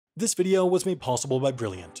This video was made possible by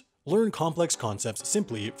Brilliant. Learn complex concepts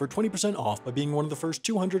simply for 20% off by being one of the first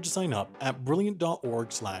 200 to sign up at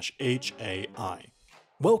brilliant.org/HAI.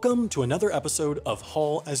 Welcome to another episode of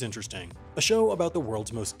Hall as Interesting, a show about the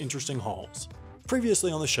world's most interesting halls.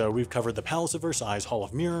 Previously on the show, we've covered the Palace of Versailles Hall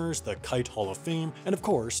of Mirrors, the Kite Hall of Fame, and of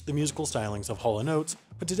course, the musical stylings of Hall & Oates,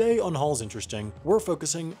 but today on Hall's Interesting, we're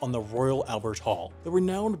focusing on the Royal Albert Hall, the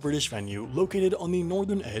renowned British venue located on the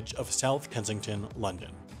northern edge of South Kensington,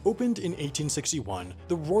 London. Opened in 1861,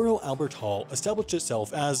 the Royal Albert Hall established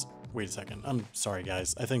itself as— wait a second, I'm sorry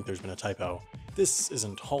guys, I think there's been a typo. This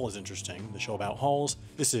isn't Hall as Interesting, the show about halls.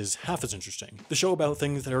 This is Half as Interesting, the show about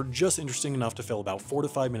things that are just interesting enough to fill about 4 to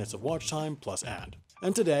 5 minutes of watch time plus ad.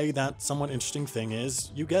 And today, that somewhat interesting thing is,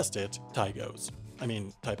 you guessed it, typos.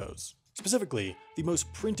 Specifically, the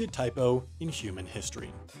most printed typo in human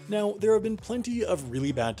history. Now, there have been plenty of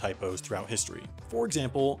really bad typos throughout history. For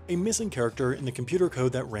example, a missing character in the computer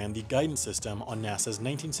code that ran the guidance system on NASA's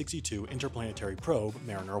 1962 interplanetary probe,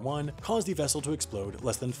 Mariner 1, caused the vessel to explode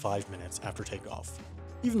less than 5 minutes after takeoff.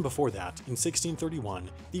 Even before that, in 1631,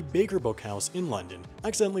 the Baker Bookhouse in London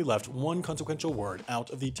accidentally left one consequential word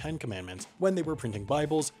out of the 10 Commandments when they were printing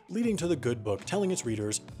Bibles, leading to the good book telling its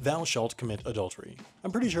readers, "Thou shalt commit adultery."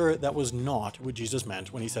 I'm pretty sure that was not what Jesus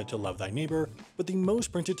meant when he said to love thy neighbor, but the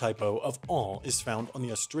most printed typo of all is found on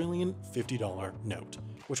the Australian $50 note,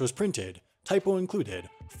 which was printed, typo included,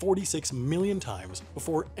 46 million times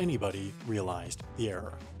before anybody realized the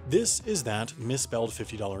error. This is that misspelled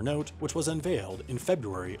 $50 note, which was unveiled in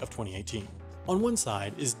February of 2018. On one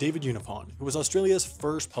side is David Unipon, who was Australia's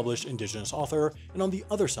first published Indigenous author, and on the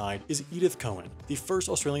other side is Edith Cowan, the first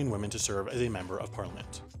Australian woman to serve as a Member of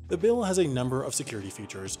Parliament. The bill has a number of security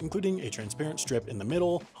features, including a transparent strip in the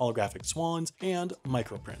middle, holographic swans, and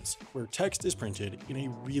microprints, where text is printed in a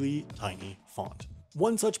really tiny font.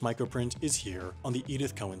 One such microprint is here on the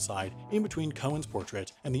Edith Cowan side, in between Cowan's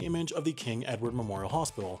portrait and the image of the King Edward Memorial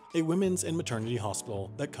Hospital, a women's and maternity hospital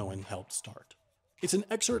that Cowan helped start. It's an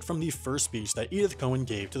excerpt from the first speech that Edith Cowan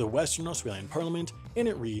gave to the Western Australian Parliament, and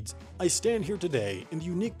it reads, "I stand here today in the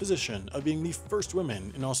unique position of being the first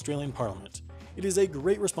woman in Australian Parliament. It is a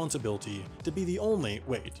great responsibility to be the only—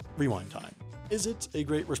 wait, rewind time. Is it a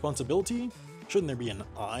great responsibility? Shouldn't there be an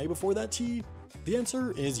I before that T?" The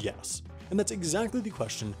answer is yes. And that's exactly the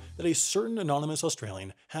question that a certain anonymous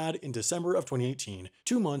Australian had in December of 2018,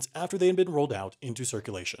 2 months after they had been rolled out into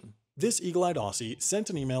circulation. This eagle-eyed Aussie sent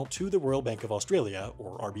an email to the Royal Bank of Australia,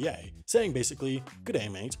 or RBA, saying basically, "G'day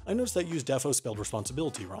mate, I noticed that you's defo spelled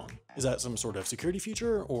responsibility wrong. Is that some sort of security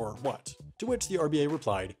feature, or what?" To which the RBA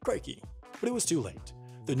replied, "Crikey." But it was too late.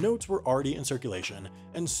 The notes were already in circulation,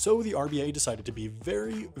 and so the RBA decided to be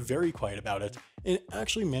very, very quiet about it, and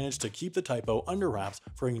actually managed to keep the typo under wraps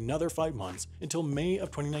for another 5 months until May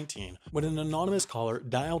of 2019, when an anonymous caller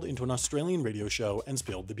dialed into an Australian radio show and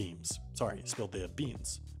spilled the beans.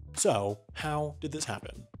 So, how did this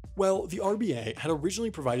happen? Well, the RBA had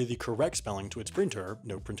originally provided the correct spelling to its printer,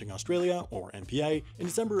 Note Printing Australia, or NPA, in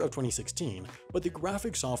December of 2016, but the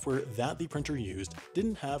graphic software that the printer used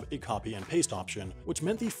didn't have a copy and paste option, which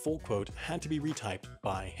meant the full quote had to be retyped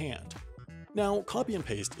by hand. Now, copy and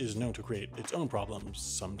paste is known to create its own problems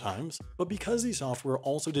sometimes, but because the software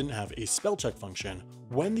also didn't have a spell check function,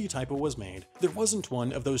 when the typo was made, there wasn't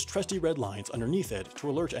one of those trusty red lines underneath it to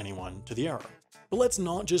alert anyone to the error. But let's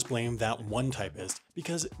not just blame that one typist,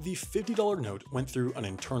 because the $50 note went through an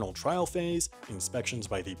internal trial phase, inspections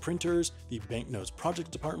by the printers, the banknotes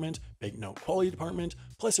project department, banknote quality department,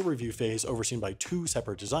 plus a review phase overseen by 2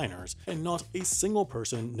 separate designers, and not a single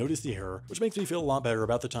person noticed the error, which makes me feel a lot better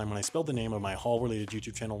about the time when I spelled the name of my Hall-related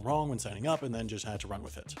YouTube channel wrong when signing up and then just had to run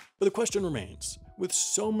with it. But the question remains, with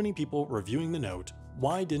so many people reviewing the note,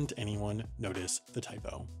 why didn't anyone notice the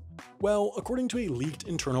typo? Well, according to a leaked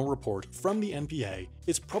internal report from the NPA,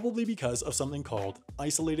 it's probably because of something called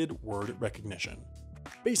isolated word recognition.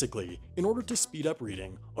 Basically, in order to speed up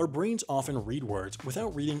reading, our brains often read words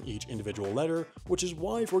without reading each individual letter, which is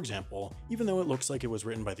why, for example, even though it looks like it was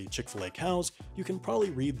written by the Chick-fil-A cows, you can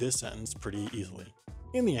probably read this sentence pretty easily.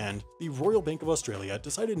 In the end, the Royal Bank of Australia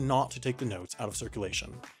decided not to take the notes out of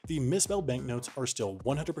circulation. The misspelled banknotes are still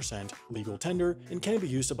 100% legal tender and can be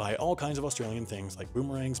used to buy all kinds of Australian things like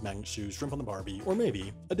boomerangs, magnet shoes, shrimp on the Barbie, or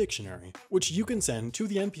maybe a dictionary, which you can send to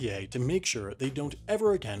the NPA to make sure they don't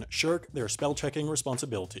ever again shirk their spell checking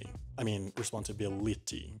responsibility.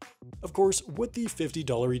 Of course, what the $50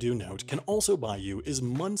 redo note can also buy you is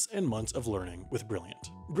months and months of learning with Brilliant.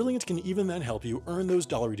 Brilliant can even then help you earn those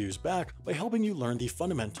dollar redues back by helping you learn the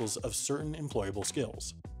fundamentals of certain employable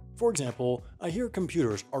skills. For example, I hear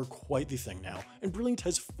computers are quite the thing now, and Brilliant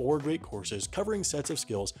has 4 great courses covering sets of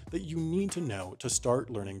skills that you need to know to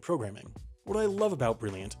start learning programming. What I love about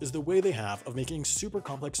Brilliant is the way they have of making super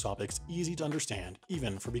complex topics easy to understand,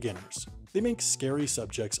 even for beginners. They make scary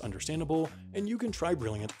subjects understandable, and you can try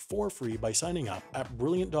Brilliant for free by signing up at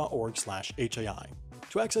brilliant.org/HAI.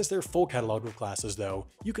 To access their full catalog of classes, though,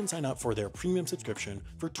 you can sign up for their premium subscription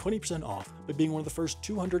for 20% off by being one of the first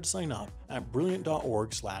 200 to sign up at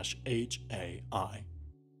brilliant.org/HAI.